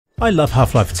I love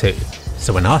Half-Life 2,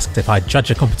 so when asked if I'd judge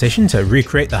a competition to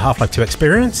recreate the Half-Life 2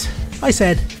 experience, I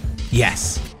said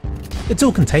yes. It's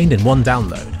all contained in one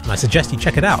download, and I suggest you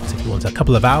check it out if you want a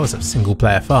couple of hours of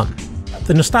single-player fun.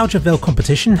 The Nostalgiaville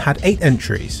competition had 8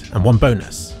 entries and 1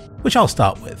 bonus, which I'll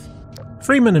start with.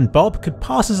 Freeman and Bob could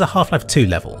pass as a Half-Life 2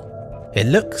 level. It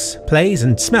looks, plays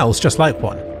and smells just like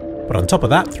one, but on top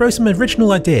of that throw some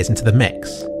original ideas into the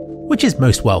mix, which is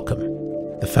most welcome.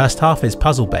 The first half is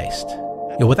puzzle based.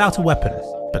 You're without a weapon,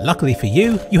 but luckily for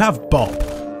you, you have Bob,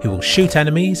 who will shoot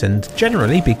enemies and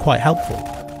generally be quite helpful,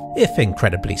 if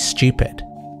incredibly stupid.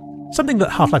 Something that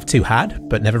Half-Life 2 had,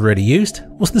 but never really used,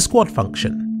 was the squad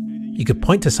function. You could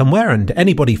point to somewhere and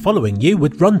anybody following you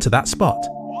would run to that spot.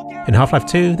 In Half-Life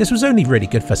 2, this was only really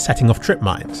good for setting off trip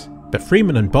mines, but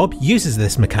Freeman and Bob uses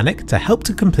this mechanic to help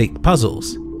to complete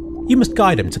puzzles. You must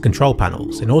guide him to control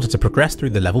panels in order to progress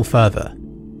through the level further.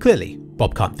 Clearly,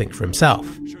 Bob can't think for himself,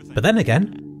 but then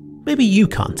again, maybe you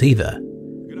can't either.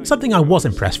 Something I was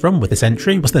impressed from with this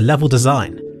entry was the level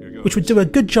design, which would do a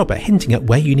good job at hinting at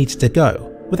where you needed to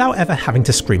go, without ever having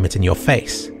to scream it in your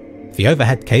face. The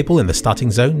overhead cable in the starting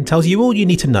zone tells you all you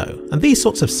need to know, and these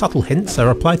sorts of subtle hints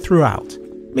are applied throughout,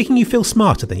 making you feel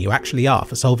smarter than you actually are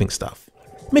for solving stuff.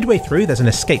 Midway through there's an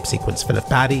escape sequence full of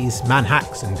baddies,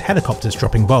 man-hacks and helicopters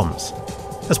dropping bombs,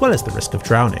 as well as the risk of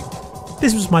drowning.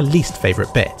 This was my least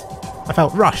favourite bit. I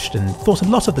felt rushed and thought a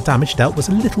lot of the damage dealt was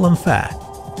a little unfair.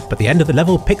 But the end of the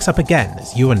level picks up again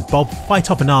as you and Bob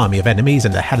fight off an army of enemies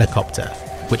and a helicopter,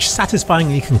 which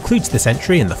satisfyingly concludes this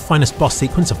entry in the finest boss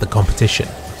sequence of the competition.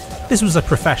 This was a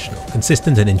professional,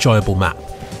 consistent and enjoyable map,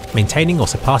 maintaining or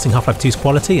surpassing Half-Life 2's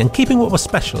quality and keeping what was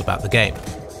special about the game.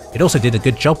 It also did a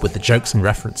good job with the jokes and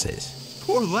references.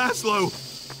 Poor Laszlo!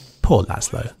 Poor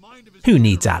Laszlo. Who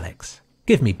needs Alex?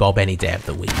 Give me Bob any day of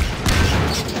the week.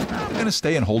 I'm gonna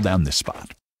stay and hold down this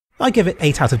spot. I give it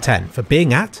 8 out of 10 for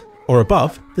being at, or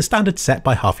above, the standard set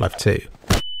by Half-Life 2.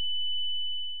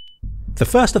 The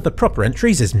first of the proper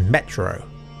entries is Metro,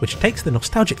 which takes the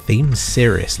nostalgic theme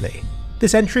seriously.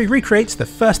 This entry recreates the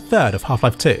first third of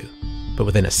Half-Life 2, but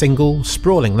within a single,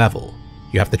 sprawling level.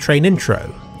 You have the train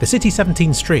intro, the City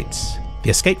 17 streets, the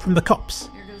escape from the cops.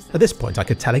 At this point I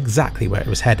could tell exactly where it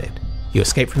was headed. You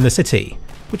escape from the city,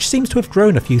 which seems to have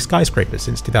grown a few skyscrapers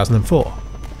since 2004,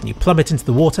 and you plummet into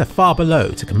the water far below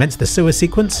to commence the sewer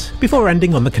sequence before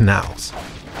ending on the canals.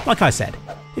 Like I said,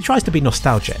 it tries to be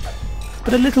nostalgic,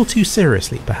 but a little too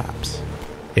seriously perhaps.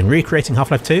 In recreating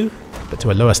Half-Life 2, but to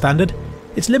a lower standard,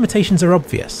 its limitations are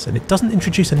obvious and it doesn't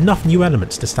introduce enough new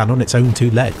elements to stand on its own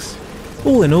 2 legs.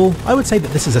 All in all, I would say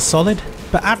that this is a solid,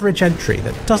 but average entry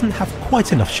that doesn't have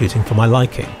quite enough shooting for my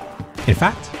liking. In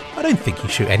fact, I don't think you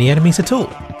shoot any enemies at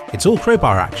all. It's all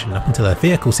crowbar action up until a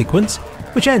vehicle sequence,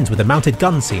 which ends with a mounted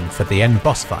gun scene for the end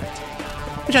boss fight,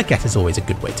 which I get is always a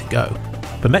good way to go.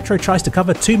 But Metro tries to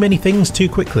cover too many things too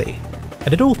quickly,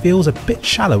 and it all feels a bit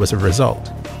shallow as a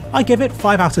result. I give it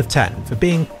 5 out of 10 for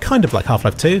being kind of like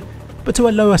Half-Life 2, but to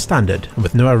a lower standard and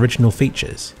with no original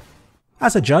features.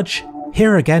 As a judge,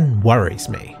 here again worries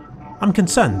me. I'm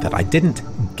concerned that I didn't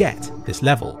get this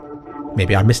level.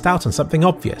 Maybe I missed out on something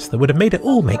obvious that would have made it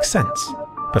all make sense.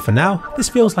 But for now, this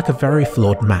feels like a very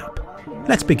flawed map.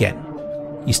 Let's begin.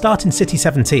 You start in City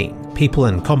 17, people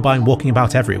and Combine walking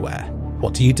about everywhere.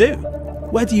 What do you do?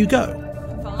 Where do you go?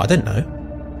 I don't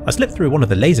know. I slipped through one of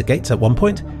the laser gates at one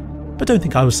point, but don't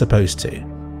think I was supposed to.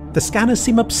 The scanners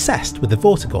seem obsessed with the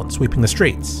Vortigaunt sweeping the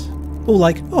streets. All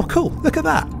like, oh cool, look at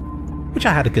that. Which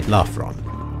I had a good laugh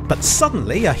from. But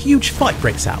suddenly a huge fight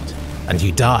breaks out, and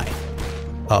you die.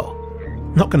 Oh.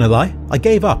 Not gonna lie, I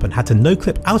gave up and had to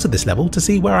no-clip out of this level to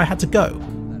see where I had to go.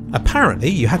 Apparently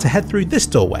you had to head through this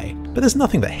doorway, but there's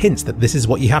nothing that hints that this is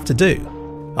what you have to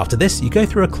do. After this, you go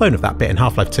through a clone of that bit in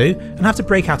Half-Life 2 and have to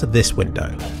break out of this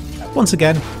window. Once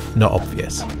again, not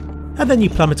obvious. And then you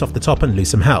plummet off the top and lose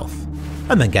some health,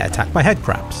 and then get attacked by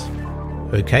headcrabs.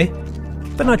 Okay,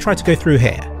 then I try to go through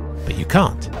here, but you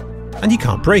can't. And you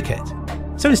can't break it.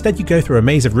 So instead you go through a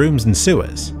maze of rooms and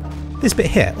sewers. This bit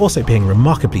here also being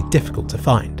remarkably difficult to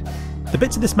find. The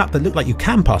bits of this map that look like you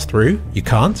can pass through, you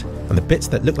can't, and the bits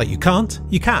that look like you can't,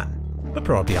 you can, but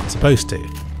probably aren't supposed to.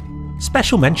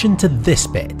 Special mention to this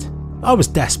bit. I was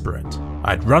desperate.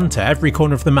 I'd run to every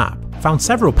corner of the map, found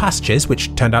several passages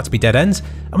which turned out to be dead ends,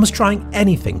 and was trying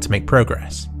anything to make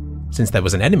progress. Since there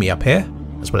was an enemy up here,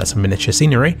 as well as some miniature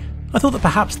scenery, I thought that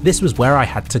perhaps this was where I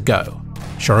had to go.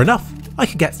 Sure enough, I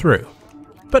could get through.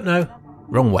 But no,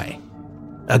 wrong way.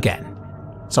 Again.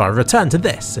 So I returned to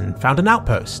this and found an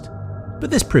outpost,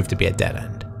 but this proved to be a dead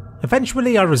end.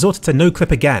 Eventually I resorted to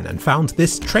no-clip again and found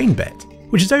this train bit,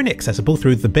 which is only accessible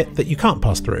through the bit that you can't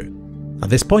pass through. At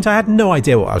this point I had no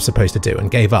idea what I was supposed to do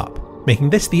and gave up. making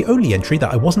this the only entry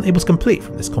that I wasn't able to complete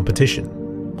from this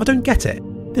competition. I don't get it.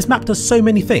 This map does so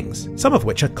many things, some of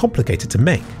which are complicated to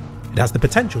make. It has the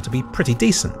potential to be pretty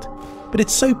decent, but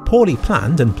it's so poorly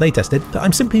planned and playtested that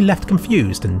I'm simply left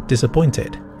confused and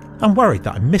disappointed. I'm worried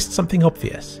that I missed something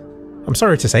obvious. I'm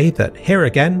sorry to say that Here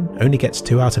Again only gets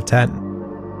 2 out of 10.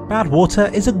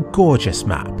 Badwater is a gorgeous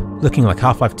map, looking like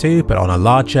Half-Life 2 but on a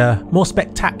larger, more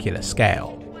spectacular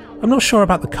scale. I'm not sure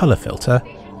about the colour filter.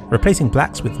 Replacing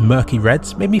blacks with murky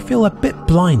reds made me feel a bit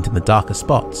blind in the darker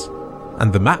spots.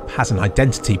 And the map has an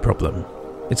identity problem.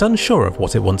 It's unsure of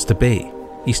what it wants to be.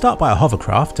 You start by a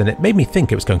hovercraft and it made me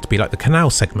think it was going to be like the Canal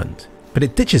segment, but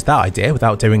it ditches that idea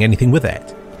without doing anything with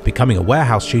it, becoming a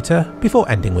warehouse shooter before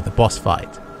ending with a boss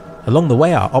fight. Along the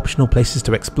way are optional places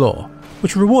to explore,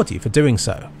 which reward you for doing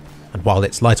so, and while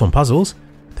it's light on puzzles,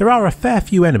 there are a fair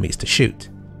few enemies to shoot,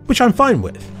 which I'm fine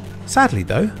with. Sadly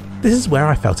though, this is where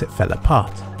I felt it fell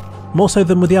apart. More so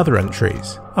than with the other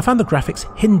entries, I found the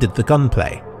graphics hindered the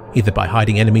gunplay, either by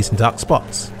hiding enemies in dark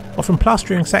spots, or from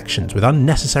plastering sections with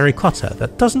unnecessary clutter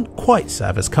that doesn't quite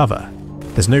serve as cover.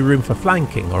 There's no room for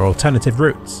flanking or alternative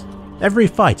routes. Every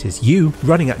fight is you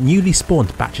running at newly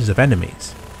spawned batches of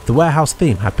enemies. The warehouse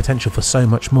theme had potential for so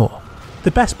much more.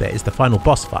 The best bit is the final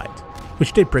boss fight,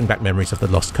 which did bring back memories of the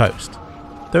Lost Coast.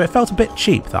 Though it felt a bit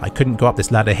cheap that I couldn't go up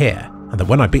this ladder here, and that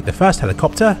when I beat the first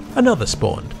helicopter, another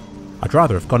spawned. I'd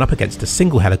rather have gone up against a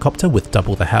single helicopter with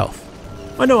double the health.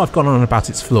 I know I've gone on about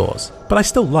its flaws, but I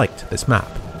still liked this map.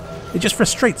 It just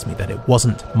frustrates me that it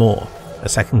wasn't more. A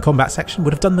second combat section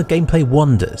would have done the gameplay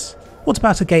wonders. What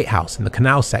about a gatehouse in the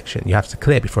canal section you have to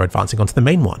clear before advancing onto the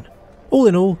main one? All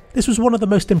in all, this was one of the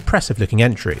most impressive looking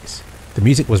entries. The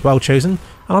music was well chosen,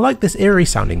 and I liked this eerie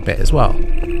sounding bit as well.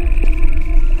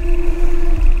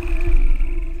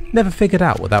 Never figured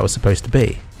out what that was supposed to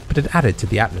be, but it added to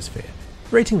the atmosphere.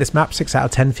 Rating this map 6 out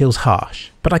of 10 feels harsh,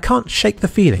 but I can't shake the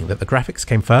feeling that the graphics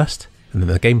came first, and then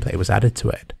the gameplay was added to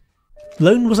it.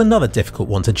 Lone was another difficult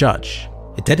one to judge.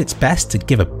 It did its best to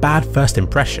give a bad first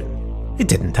impression. It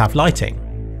didn't have lighting.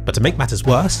 But to make matters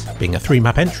worse, being a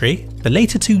 3-map entry, the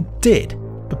later 2 did,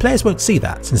 but players won't see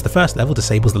that since the first level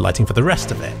disables the lighting for the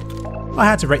rest of it. I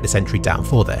had to rate this entry down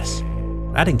for this.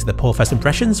 Adding to the poor first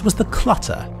impressions was the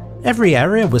clutter. Every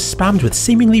area was spammed with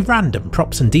seemingly random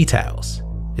props and details.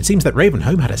 It seems that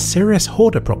Ravenholm had a serious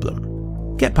hoarder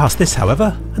problem. Get past this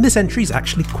however, and this entry is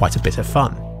actually quite a bit of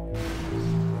fun.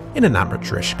 In an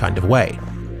amateurish kind of way.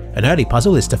 An early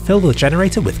puzzle is to fill the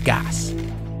generator with gas.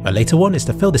 A later one is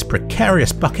to fill this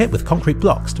precarious bucket with concrete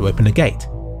blocks to open a gate.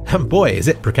 And boy is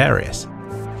it precarious.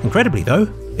 Incredibly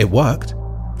though, it worked.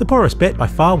 The poorest bit by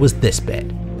far was this bit.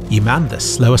 You man the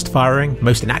slowest firing,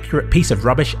 most inaccurate piece of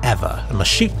rubbish ever and must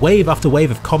shoot wave after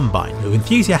wave of Combine who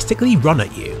enthusiastically run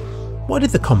at you. Why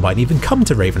did the Combine even come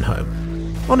to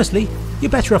Ravenholm? Honestly,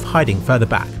 you're better off hiding further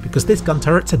back because this gun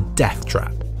turret's a death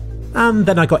trap. And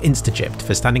then I got insta-gypped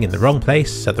for standing in the wrong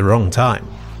place at the wrong time.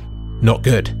 Not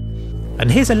good. And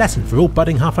here's a lesson for all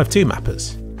budding Half-Life 2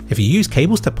 mappers. If you use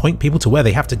cables to point people to where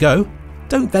they have to go,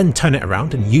 don't then turn it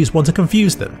around and use one to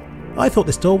confuse them. I thought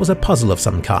this door was a puzzle of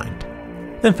some kind.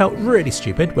 Then felt really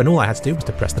stupid when all I had to do was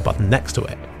to press the button next to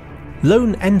it.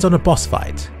 Lone ends on a boss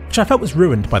fight, which I felt was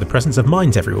ruined by the presence of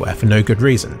mines everywhere for no good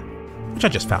reason, which I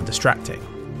just found distracting.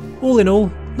 All in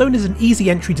all, Lone is an easy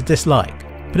entry to dislike,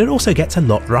 but it also gets a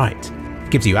lot right.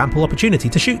 It gives you ample opportunity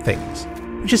to shoot things,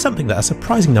 which is something that a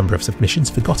surprising number of submissions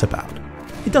forgot about.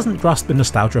 It doesn't grasp the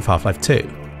nostalgia of Half-Life 2,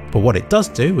 but what it does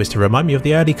do is to remind me of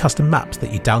the early custom maps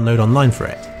that you download online for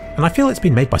it, and I feel it's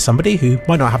been made by somebody who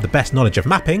might not have the best knowledge of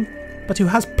mapping, but who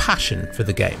has passion for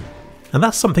the game, and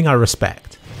that's something I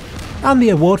respect. And the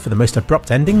award for the most abrupt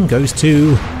ending goes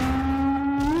to...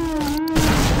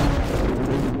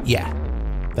 yeah,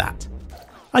 that.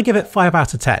 I give it 5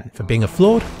 out of 10 for being a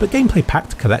flawed but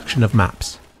gameplay-packed collection of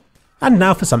maps. And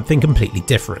now for something completely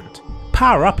different.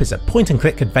 Power Up is a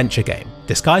point-and-click adventure game,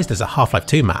 disguised as a Half-Life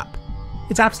 2 map.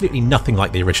 It's absolutely nothing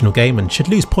like the original game and should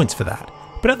lose points for that,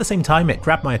 but at the same time it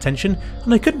grabbed my attention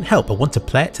and I couldn't help but want to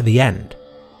play it to the end,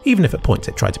 even if at points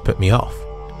it tried to put me off.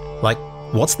 Like,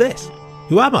 what's this?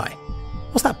 Who am I?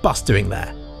 What's that bus doing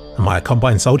there? Am I a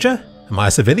Combine soldier? Am I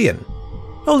a civilian?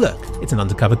 Oh look, it's an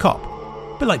undercover cop.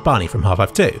 Bit like Barney from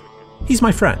Half-Life 2. He's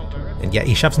my friend, and yet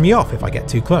he shoves me off if I get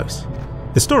too close.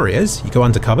 The story is, you go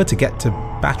undercover to get to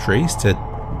batteries to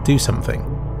do something.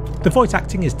 The voice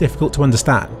acting is difficult to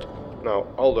understand. Now,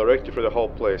 I'll direct you through the whole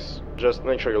place. Just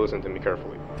make sure you listen to me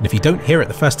carefully. And if you don't hear it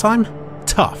the first time,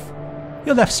 tough.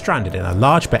 You're left stranded in a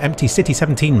large but empty City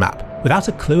 17 map without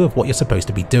a clue of what you're supposed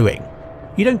to be doing.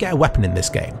 You don't get a weapon in this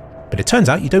game, but it turns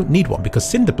out you don't need one because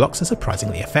cinder blocks are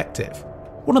surprisingly effective.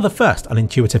 One of the first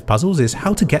unintuitive puzzles is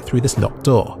how to get through this locked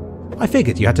door. I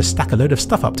figured you had to stack a load of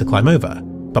stuff up to climb over,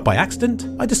 but by accident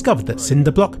I discovered that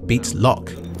cinder block beats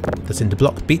lock, the cinder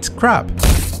block beats crab,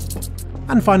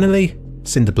 and finally,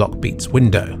 cinder block beats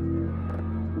window.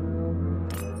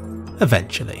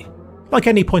 Eventually. Like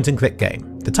any point and click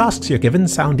game, the tasks you're given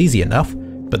sound easy enough,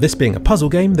 but this being a puzzle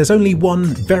game, there's only one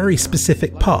very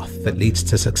specific path that leads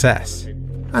to success.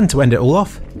 And to end it all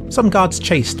off, some guards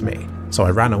chased me, so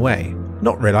I ran away,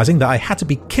 not realising that I had to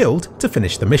be killed to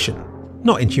finish the mission.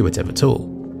 Not intuitive at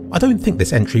all. I don't think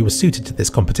this entry was suited to this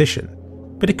competition,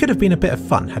 but it could have been a bit of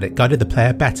fun had it guided the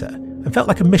player better and felt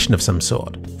like a mission of some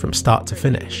sort, from start to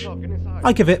finish.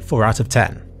 I give it 4 out of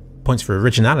 10. Points for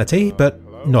originality, but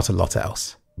not a lot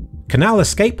else. Canal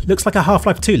Escape looks like a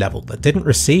Half-Life 2 level that didn't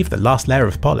receive the last layer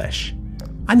of polish.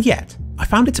 And yet, I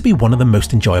found it to be one of the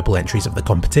most enjoyable entries of the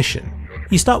competition.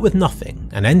 You start with nothing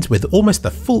and end with almost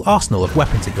the full arsenal of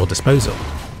weapons at your disposal.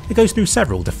 It goes through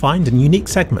several defined and unique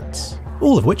segments,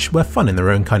 all of which were fun in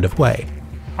their own kind of way.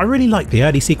 I really liked the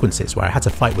early sequences where I had to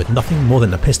fight with nothing more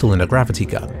than a pistol and a gravity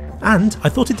gun, and I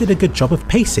thought it did a good job of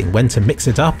pacing when to mix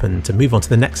it up and to move on to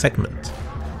the next segment.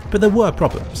 But there were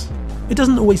problems. It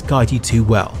doesn't always guide you too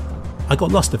well. I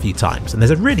got lost a few times and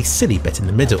there's a really silly bit in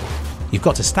the middle. You've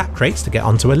got to stack crates to get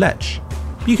onto a ledge.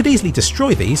 You could easily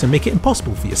destroy these and make it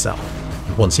impossible for yourself.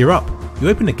 And once you're up, you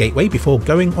open a gateway before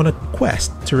going on a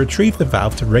quest to retrieve the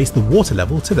valve to raise the water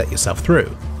level to let yourself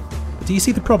through. But do you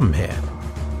see the problem here?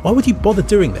 Why would you bother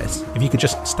doing this if you could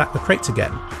just stack the crates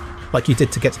again, like you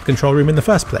did to get to the control room in the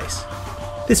first place?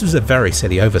 This was a very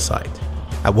silly oversight.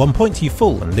 At one point you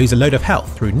fall and lose a load of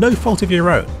health through no fault of your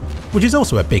own, which is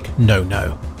also a big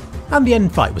no-no. And the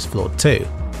end fight was flawed too.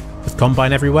 With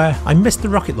Combine everywhere, I missed the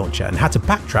rocket launcher and had to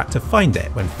backtrack to find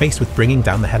it when faced with bringing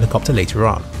down the helicopter later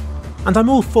on. And I'm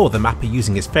all for the mapper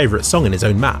using his favourite song in his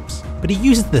own maps, but he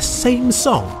uses the same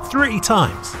song 3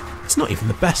 times. It's not even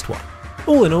the best one.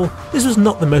 All in all, this was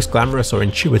not the most glamorous or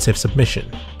intuitive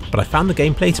submission, but I found the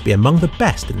gameplay to be among the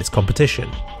best in this competition,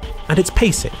 and its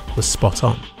pacing was spot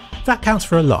on. That counts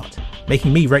for a lot,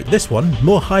 making me rate this one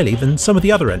more highly than some of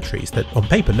the other entries that on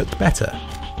paper looked better.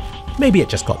 Maybe it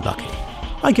just got lucky.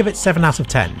 I give it 7 out of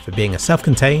 10 for being a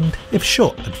self-contained, if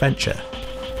short, adventure.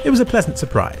 It was a pleasant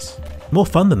surprise, more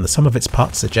fun than the sum of its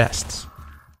parts suggests.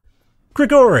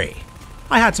 Grigori!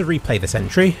 I had to replay this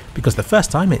entry because the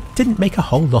first time it didn't make a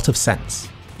whole lot of sense.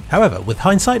 However, with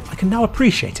hindsight, I can now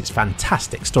appreciate its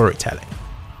fantastic storytelling.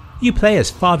 You play as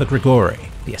Father Grigori,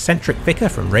 the eccentric vicar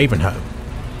from Ravenholm.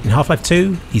 In Half-Life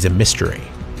 2, he's a mystery,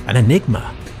 an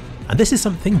enigma, and this is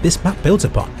something this map builds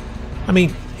upon. I mean,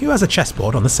 who has a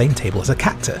chessboard on the same table as a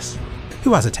cactus?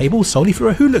 Who has a table solely for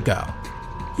a hula girl?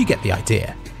 You get the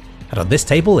idea. And on this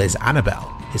table is Annabelle,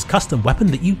 his custom weapon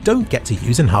that you don't get to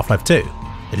use in Half-Life 2.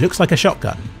 It looks like a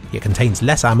shotgun, yet contains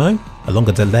less ammo, a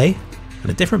longer delay,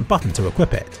 and a different button to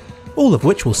equip it, all of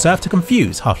which will serve to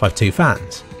confuse Half-Life 2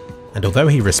 fans. And although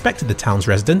he respected the town's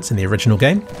residents in the original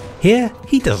game, here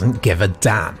he doesn't give a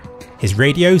damn. His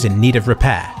radio's in need of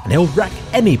repair, and he'll wreck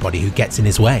anybody who gets in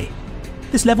his way.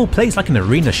 This level plays like an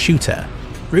arena shooter,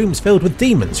 rooms filled with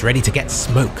demons ready to get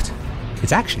smoked.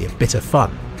 It's actually a bit of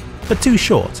fun, but too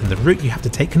short, and the route you have to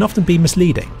take can often be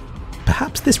misleading.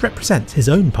 Perhaps this represents his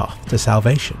own path to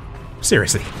salvation.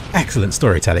 Seriously, excellent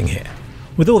storytelling here.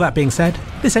 With all that being said,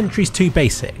 this entry's too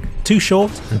basic, too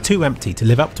short, and too empty to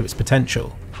live up to its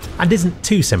potential, and isn't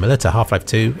too similar to Half-Life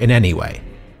 2 in any way.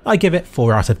 I give it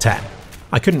 4 out of 10.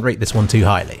 I couldn't rate this one too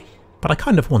highly, but I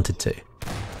kind of wanted to.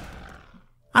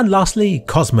 And lastly,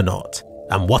 Cosmonaut,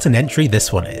 and what an entry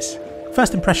this one is.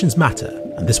 First impressions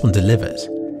matter, and this one delivers.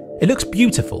 It looks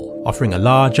beautiful, offering a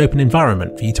large open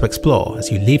environment for you to explore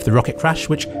as you leave the rocket crash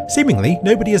which seemingly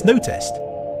nobody has noticed.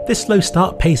 This slow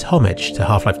start pays homage to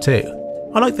Half-Life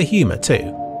 2. I like the humour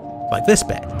too, like this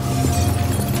bit.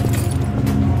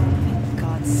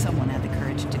 God, someone had the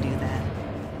courage to do that.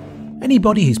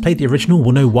 Anybody who's played the original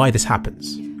will know why this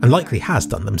happens, and likely has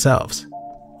done themselves.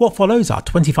 What follows are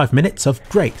 25 minutes of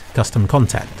great custom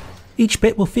content. Each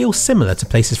bit will feel similar to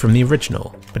places from the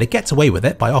original, but it gets away with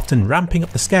it by often ramping up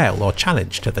the scale or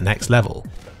challenge to the next level.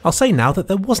 I'll say now that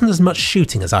there wasn't as much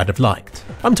shooting as I'd have liked.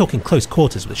 I'm talking close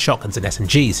quarters with shotguns and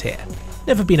SMGs here.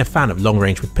 Never been a fan of long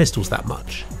range with pistols that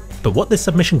much. But what this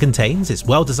submission contains is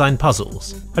well designed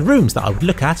puzzles, and rooms that I would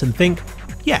look at and think,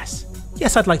 yes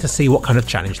I'd like to see what kind of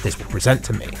challenge this will present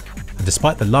to me. And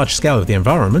despite the large scale of the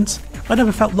environments, I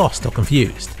never felt lost or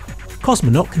confused.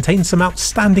 Cosmonaut contains some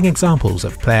outstanding examples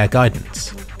of player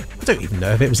guidance. I don't even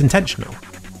know if it was intentional,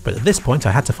 but at this point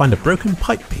I had to find a broken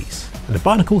pipe piece, and a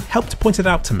barnacle helped point it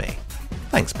out to me.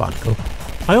 Thanks, barnacle.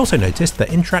 I also noticed that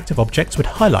interactive objects would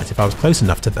highlight if I was close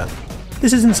enough to them.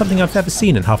 This isn't something I've ever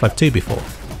seen in Half-Life 2 before,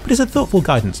 but it's a thoughtful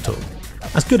guidance tool.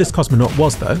 As good as Cosmonaut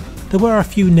was though, there were a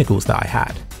few niggles that I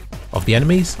had. Of the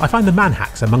enemies, I find the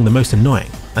manhacks among the most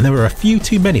annoying, and there were a few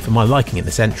too many for my liking in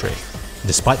this entry. And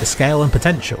despite the scale and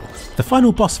potential, the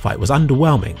final boss fight was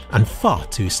underwhelming and far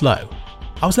too slow.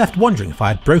 I was left wondering if I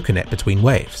had broken it between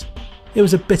waves. It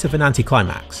was a bit of an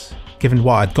anticlimax, given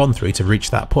what I'd gone through to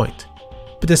reach that point.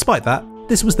 But despite that,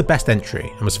 this was the best entry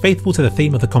and was faithful to the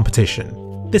theme of the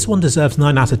competition. This one deserves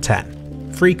 9 out of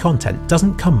 10. Free content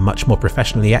doesn't come much more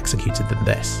professionally executed than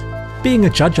this. Being a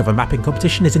judge of a mapping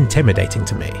competition is intimidating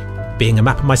to me. Being a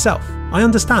mapper myself, I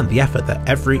understand the effort that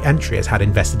every entry has had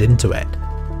invested into it,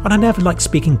 and I never like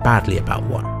speaking badly about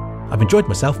one. I've enjoyed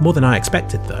myself more than I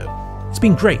expected though. It's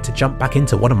been great to jump back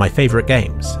into one of my favourite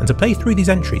games and to play through these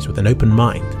entries with an open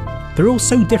mind. They're all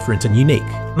so different and unique,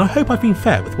 and I hope I've been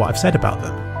fair with what I've said about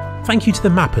them. Thank you to the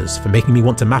mappers for making me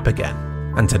want to map again,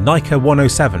 and to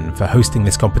Nika107 for hosting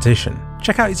this competition.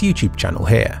 Check out his YouTube channel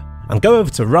here, and go over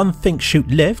to Run, Think, Shoot,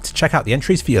 Live to check out the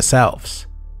entries for yourselves.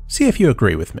 See if you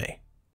agree with me.